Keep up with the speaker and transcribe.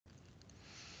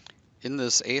In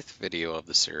this 8th video of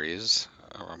the series,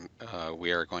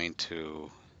 we are going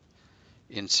to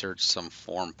insert some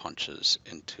form punches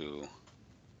into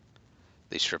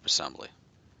the strip assembly.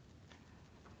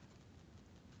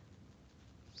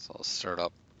 So I'll start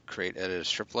up, create edit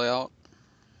strip layout,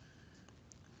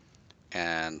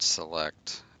 and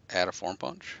select add a form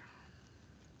punch.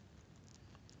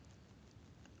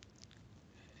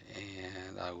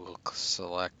 And I will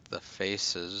select the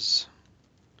faces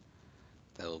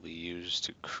that will be used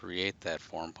to create that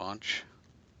form punch.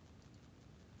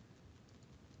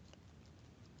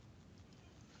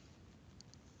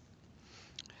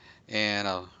 And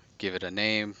I'll give it a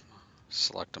name,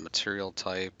 select a material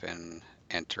type, and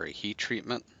enter a heat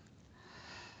treatment.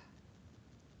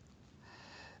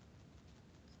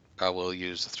 I will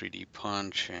use the 3D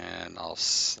punch, and I'll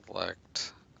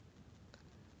select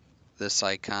this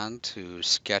icon to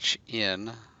sketch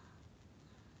in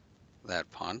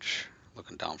that punch,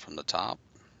 looking down from the top.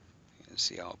 You can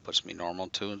see how it puts me normal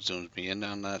to and zooms me in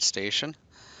on that station.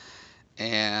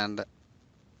 And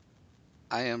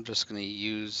I am just going to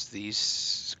use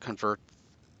these, convert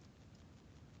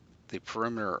the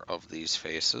perimeter of these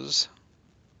faces,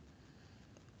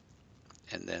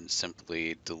 and then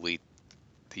simply delete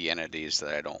the entities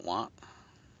that I don't want.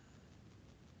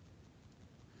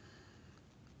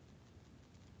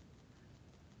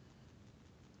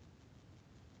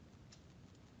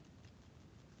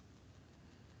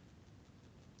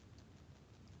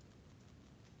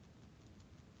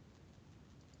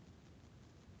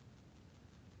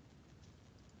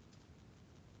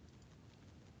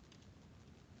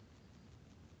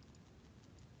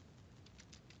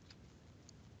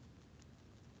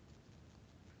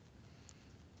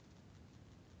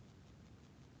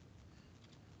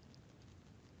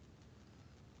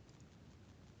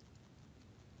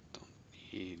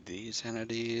 Need these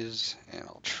entities, and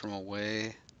I'll trim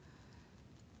away.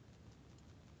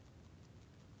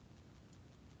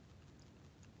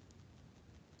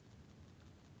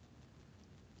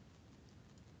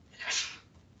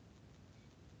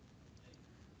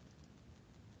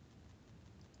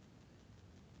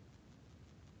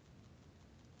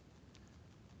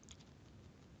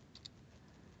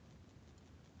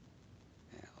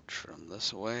 And I'll trim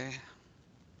this away.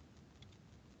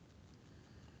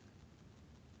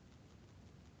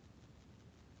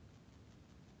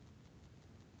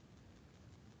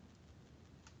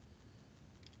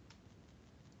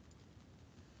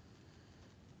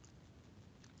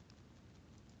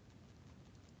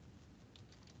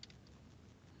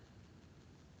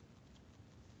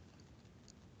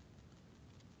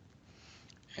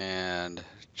 And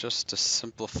just to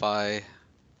simplify,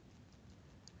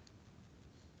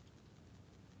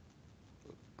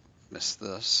 miss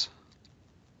this.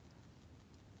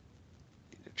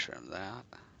 Need to trim that.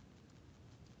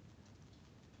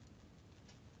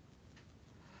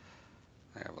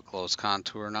 I have a closed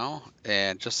contour now,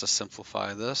 and just to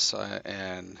simplify this,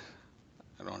 and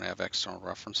I don't have external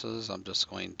references, I'm just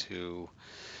going to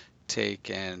take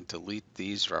and delete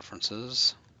these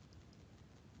references.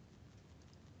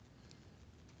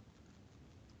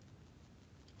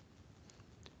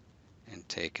 And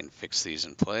take and fix these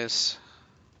in place.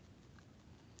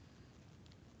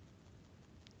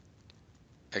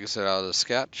 Exit out of the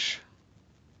sketch.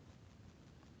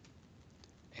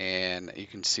 And you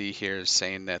can see here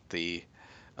saying that the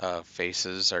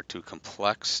faces are too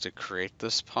complex to create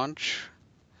this punch.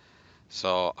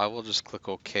 So I will just click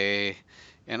OK,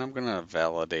 and I'm going to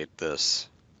validate this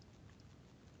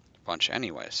punch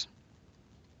anyways.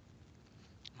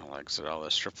 I'll exit out of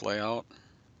the strip layout.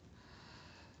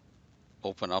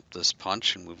 Open up this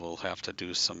punch, and we will have to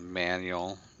do some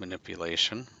manual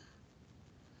manipulation.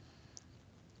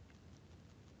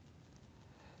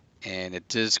 And it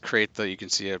does create the, you can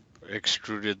see it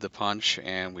extruded the punch,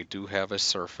 and we do have a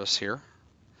surface here,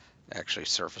 actually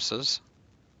surfaces.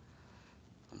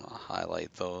 I'm going to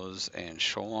highlight those and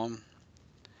show them.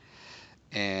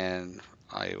 And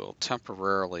I will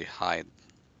temporarily hide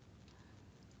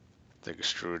the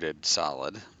extruded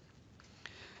solid.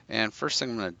 And first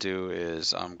thing I'm going to do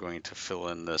is I'm going to fill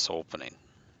in this opening.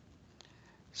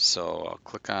 So I'll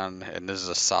click on, and this is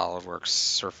a SolidWorks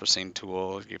surfacing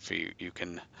tool. If you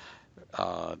can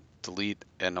delete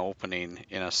an opening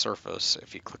in a surface,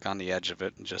 if you click on the edge of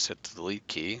it and just hit the delete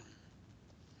key,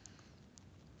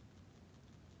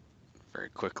 very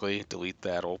quickly delete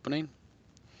that opening.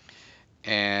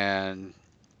 And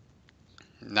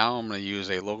now I'm going to use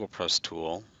a LogoPress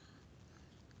tool.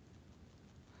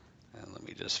 And let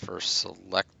me just first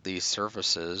select these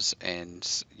surfaces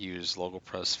and use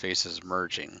LogoPress Faces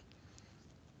Merging.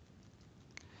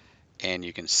 And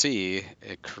you can see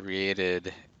it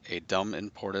created a dumb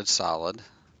imported solid,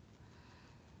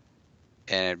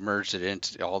 and it merged it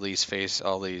into all these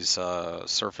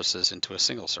surfaces into a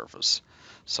single surface.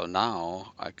 So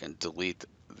now I can delete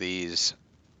these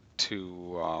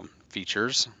two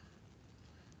features.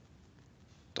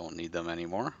 Don't need them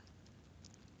anymore.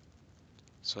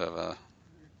 So I have a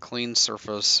clean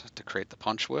surface to create the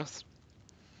punch with.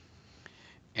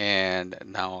 And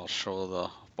now I'll show the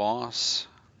boss.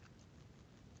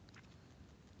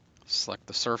 Select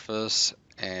the surface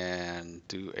and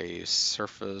do a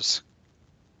surface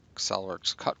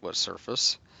SolidWorks cut with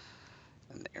surface.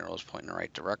 And the arrow is pointing in the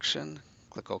right direction.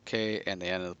 Click OK, and the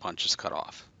end of the punch is cut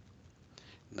off.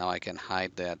 Now I can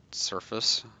hide that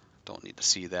surface. Don't need to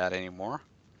see that anymore.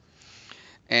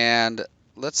 And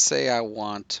let's say I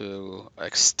want to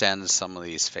extend some of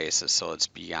these faces so it's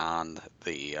beyond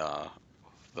the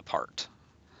part.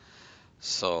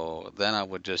 So then I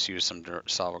would just use some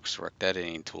SolidWorks direct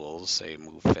editing tools, say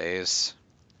move face,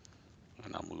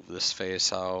 and I'll move this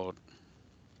face out,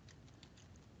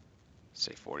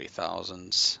 say 40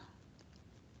 thousandths,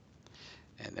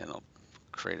 and then I'll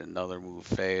create another move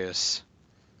face.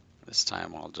 This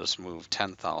time I'll just move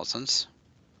 10 thousandths.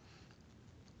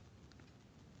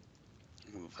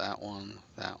 Move that one,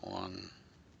 that one.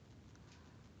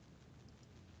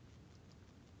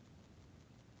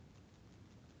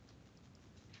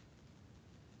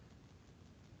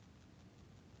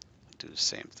 Do the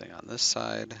same thing on this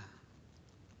side.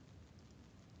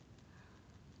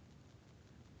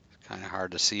 Kind of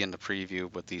hard to see in the preview,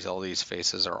 but all these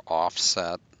faces are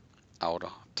offset out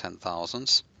 10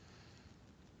 thousandths.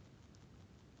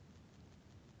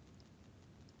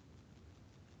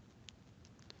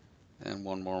 And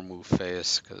one more move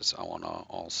face because I want to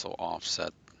also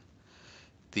offset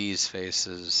these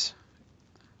faces.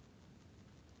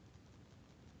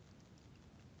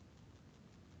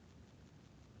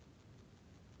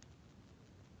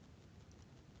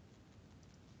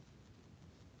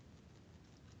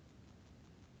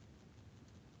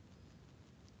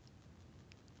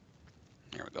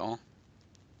 There we go.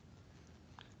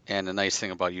 And the nice thing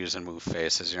about using move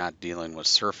face is you're not dealing with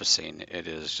surfacing. It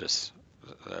is just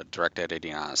direct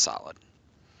editing on a solid.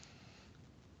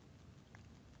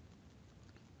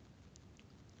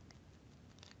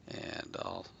 And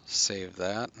I'll save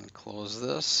that and close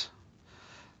this.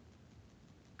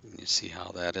 You see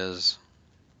how that is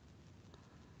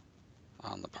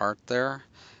on the part there.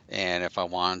 And if I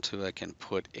want to, I can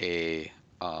put a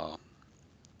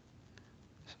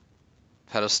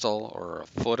pedestal or a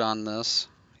foot on this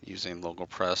using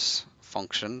LogoPress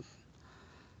function.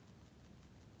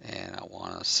 And I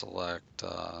want to select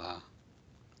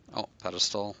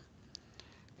pedestal,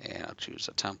 and I'll choose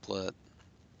a template,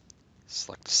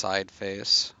 select the side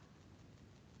face.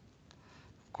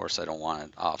 Of course, I don't want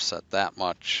it offset that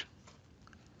much,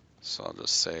 so I'll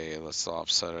just say let's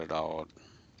offset it out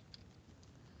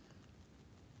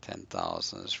 10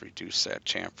 thousandths, reduce that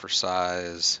chamfer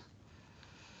size,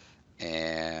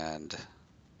 and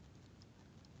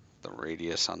the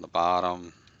radius on the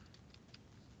bottom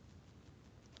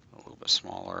a little bit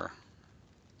smaller.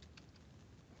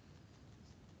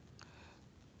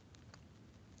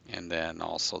 And then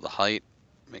also the height,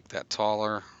 make that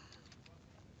taller.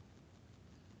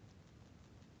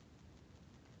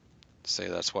 Say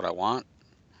that's what I want.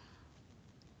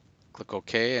 Click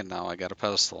OK, and now I got a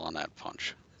pedestal on that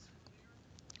punch.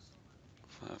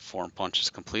 Form punch is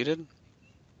completed.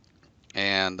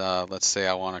 And let's say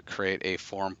I want to create a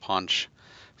form punch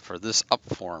for this up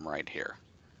form right here.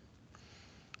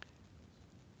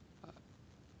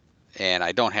 And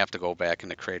I don't have to go back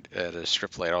and create a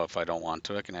strip layout if I don't want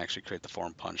to. I can actually create the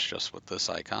form punch just with this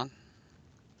icon.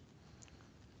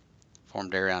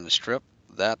 Formed area on the strip.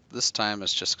 That this time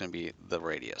is just going to be the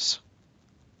radius.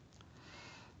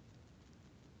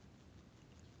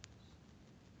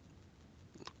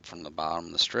 From the bottom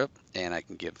of the strip, and I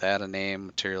can give that a name.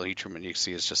 Material heat treatment, you can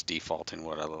see it's just defaulting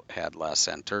what I had last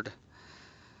entered.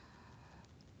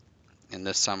 And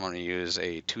this time I'm going to use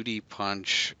a 2D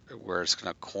punch where it's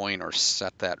going to coin or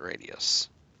set that radius.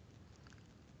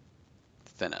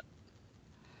 Thin it.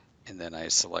 And then I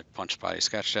select punch body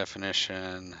sketch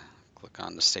definition, click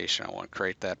on the station I want to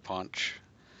create that punch.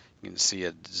 You can see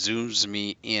it zooms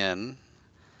me in.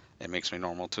 It makes me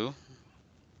normal too.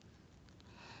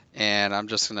 And I'm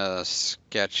just going to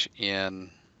sketch in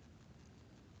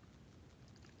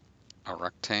a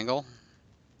rectangle.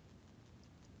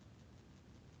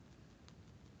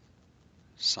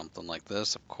 Something like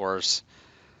this. Of course,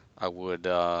 I would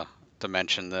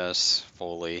dimension this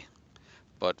fully,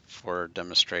 but for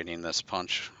demonstrating this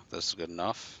punch, this is good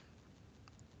enough.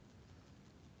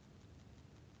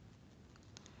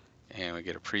 And and we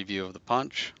get a preview of the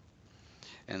punch.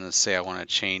 And let's say I want to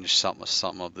change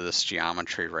some of this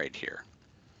geometry right here.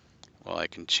 Well, I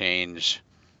can change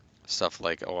stuff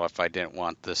like, oh, if I didn't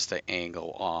want this to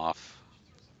angle off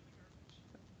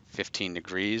 15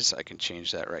 degrees, I can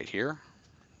change that right here.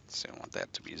 So I want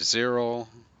that to be 0,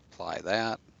 apply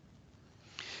that.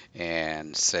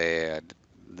 And say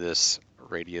this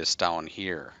radius down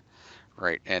here,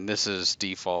 right? And this is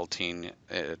defaulting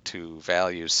to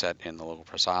values set in the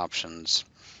LogoPress options,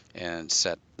 and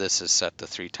this is set to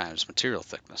 3 times material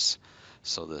thickness.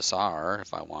 So this R,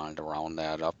 if I wanted to round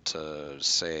that up to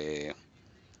say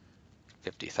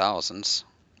 50 thousandths,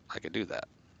 I could do that.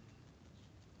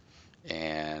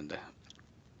 And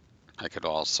I could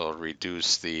also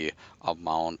reduce the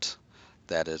amount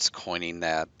that it's coining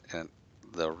that, and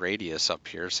the radius up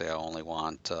here, say I only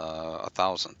want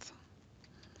 1,000th.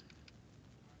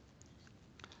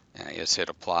 And I just hit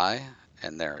apply,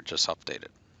 and there, it just updated.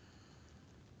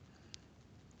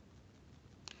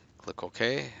 Click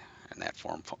OK, and that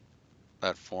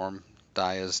form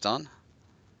die is done.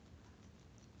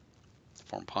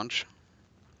 Form punch.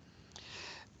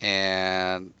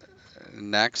 And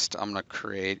next, I'm going to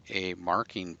create a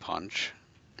marking punch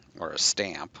or a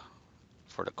stamp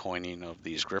for the coining of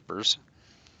these grippers.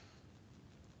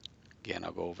 Again,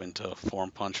 I'll go into form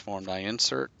punch, form die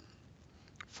insert.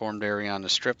 Formed area on the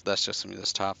strip, that's just going to be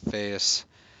this top face.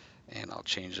 And I'll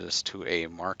change this to a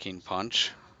marking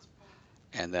punch.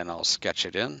 And then I'll sketch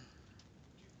it in.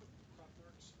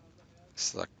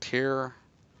 Select here.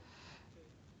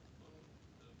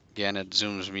 Again, it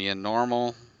zooms me in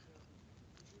normal.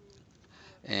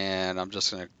 And I'm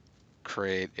just going to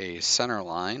create a center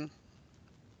line.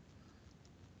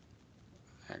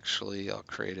 Actually, I'll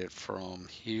create it from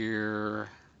here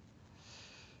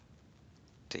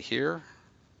to here.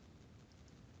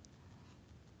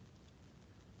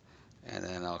 And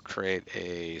then I'll create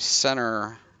a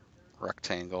center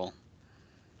rectangle.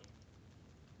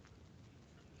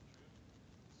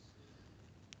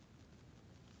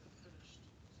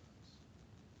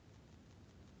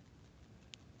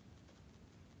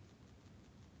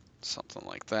 Something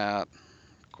like that.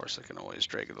 Of course, I can always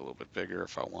drag it a little bit bigger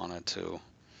if I wanted to.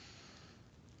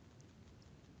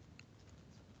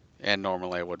 And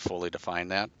normally I would fully define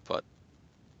that, but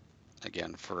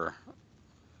again, for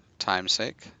time's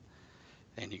sake.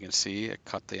 And you can see it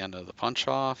cut the end of the punch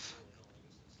off.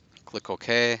 Click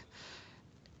OK.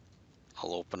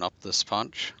 I'll open up this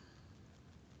punch.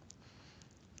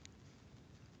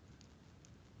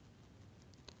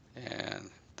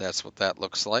 And that's what that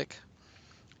looks like.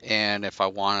 And if I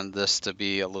wanted this to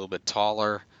be a little bit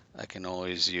taller, I can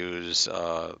always use,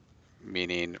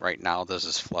 meaning right now this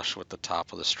is flush with the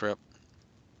top of the strip.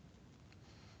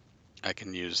 I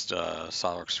can use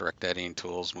SOLIDWORKS Direct Editing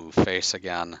tools, move face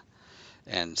again,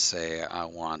 and say I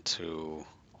want to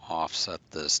offset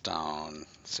this down,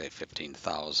 say 15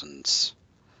 thousandths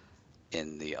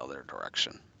in the other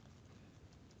direction.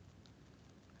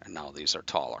 And now these are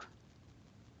taller.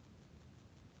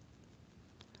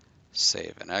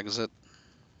 Save and exit.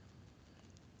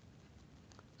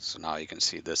 So now you can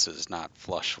see this is not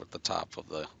flush with the top of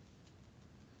the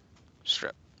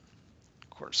strip. Of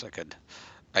course,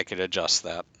 I could adjust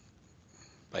that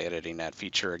by editing that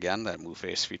feature again, that move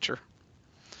face feature.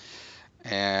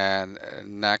 And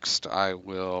next I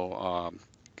will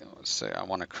say I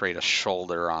want to create a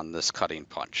shoulder on this cutting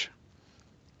punch.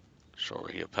 Show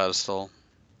here pedestal.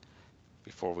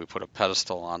 Before we put a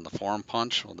pedestal on the form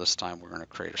punch, well, this time we're going to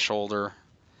create a shoulder.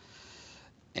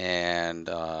 And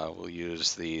we'll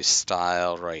use the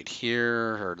style right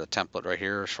here, or the template right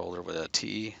here, shoulder with a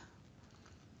T.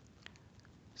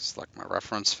 Select my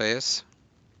reference face.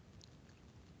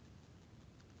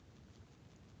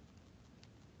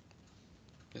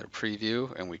 Get a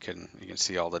preview, and you can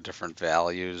see all the different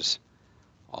values,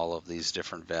 all of these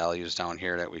different values down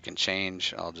here that we can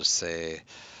change. I'll just say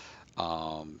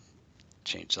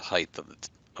change the height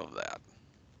of that.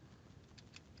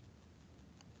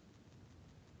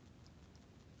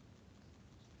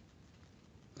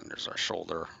 And there's our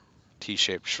shoulder,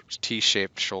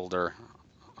 T-shaped shoulder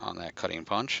on that cutting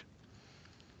punch.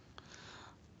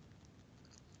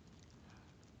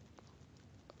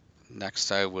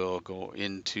 Next, I will go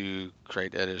into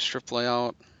create edit strip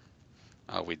layout.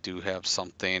 We do have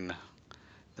something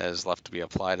that is left to be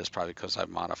applied. It's probably because I've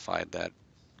modified that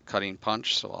cutting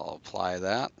punch, so I'll apply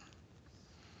that.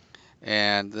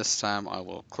 And this time I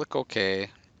will click OK.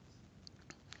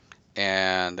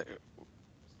 And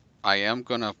I am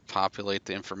going to populate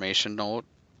the information node,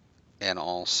 and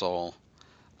also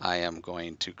I am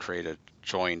going to create a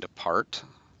joined part.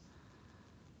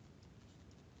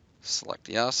 Select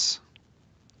yes.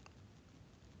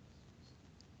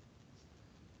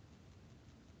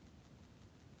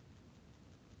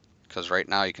 because right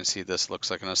now you can see this looks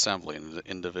like an assembly in the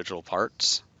individual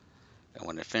parts. And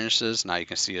when it finishes, now you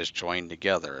can see it's joined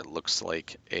together. It looks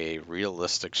like a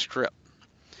realistic strip.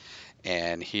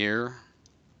 And here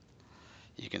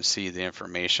you can see the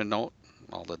information note,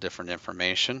 all the different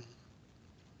information,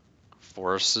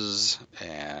 forces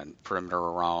and perimeter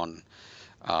around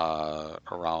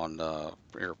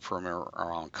your perimeter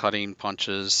around cutting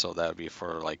punches. So that would be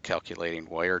for like calculating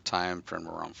wire time,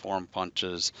 perimeter around form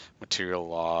punches, material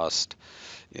lost.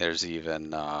 There's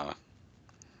even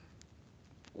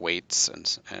weights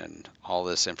and all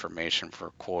this information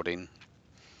for quoting.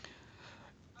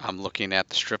 I'm looking at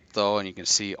the strip though, and you can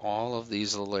see all of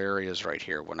these little areas right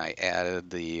here. When I added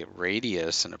the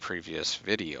radius in a previous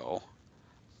video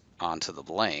onto the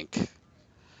blank,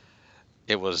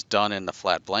 it was done in the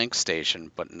flat blank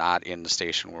station, but not in the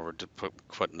station where we're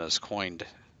putting this coined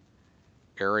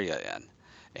area in.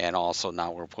 And also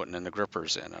now we're putting in the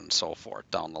grippers in and so forth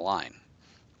down the line.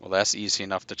 Well, that's easy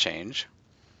enough to change.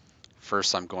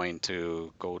 First, I'm going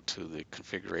to go to the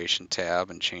configuration tab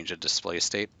and change the display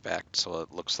state back so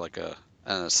it looks like an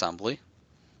assembly.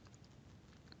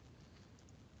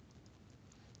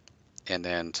 And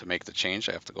then to make the change,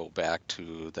 I have to go back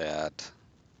to that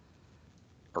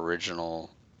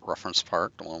original reference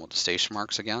part, the one with the station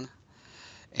marks again.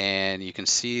 And you can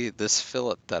see this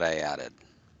fillet that I added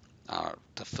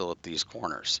to fillet these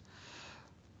corners.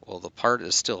 Well, the part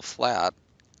is still flat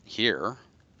here,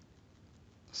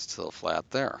 still flat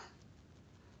there.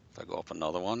 If I go up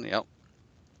another one, yep.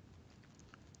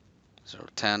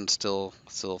 010 still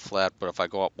flat, but if I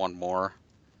go up one more,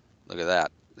 look at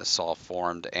that. This all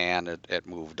formed and it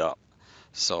moved up.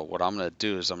 So what I'm going to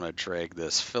do is I'm going to drag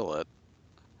this fillet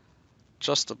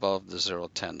just above the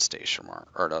 010 station mark,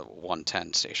 or the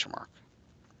 110 station mark.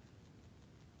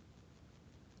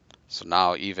 So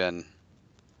now even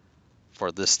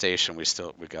for this station, we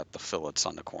got the fillets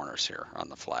on the corners here on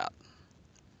the flat.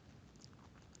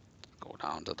 Go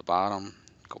down to the bottom,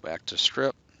 go back to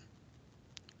strip.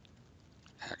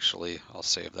 Actually, I'll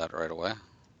save that right away.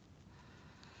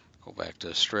 Go back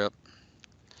to strip,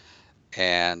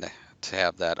 and to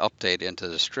have that update into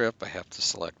the strip, I have to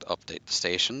select update the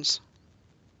stations.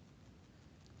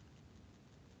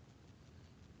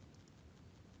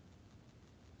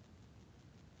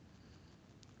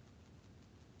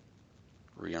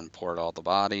 Re-import all the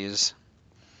bodies.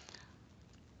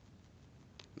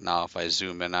 Now if I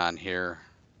zoom in on here,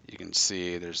 you can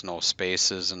see there's no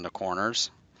spaces in the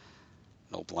corners,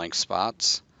 no blank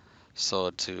spots.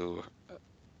 So to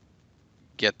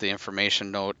get the information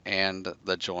note and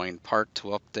the joined part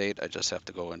to update, I just have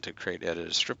to go into create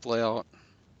edit strip layout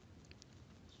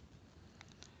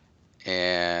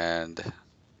and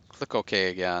click OK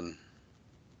again.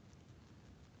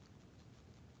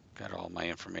 Got all my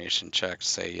information checked,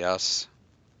 say yes.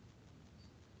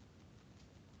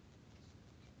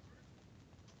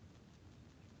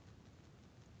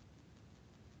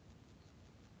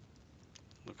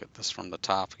 Look at this from the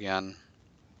top again.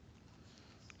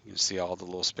 You can see all the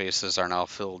little spaces are now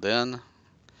filled in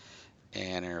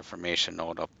and information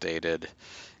note updated.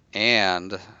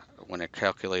 And when it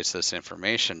calculates this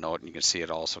information note, you can see it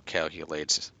also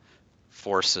calculates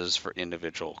forces for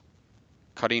individual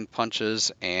cutting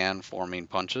punches and forming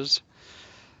punches.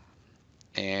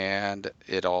 And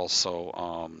it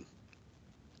also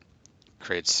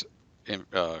creates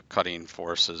cutting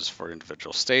forces for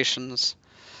individual stations.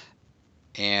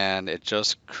 And it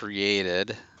just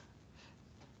created,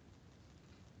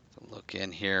 look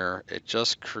in here, it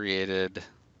just created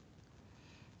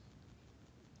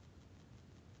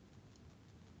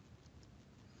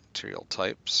material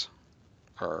types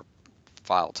or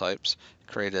file types,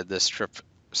 created this strip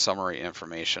summary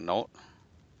information note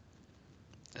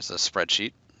as a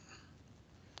spreadsheet.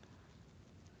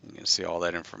 You can see all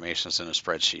that information is in a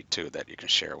spreadsheet too that you can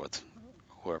share with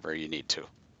whoever you need to.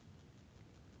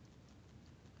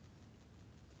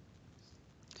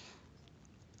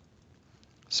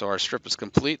 So our strip is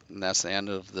complete, and that's the end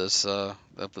of this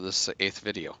 8th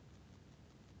video.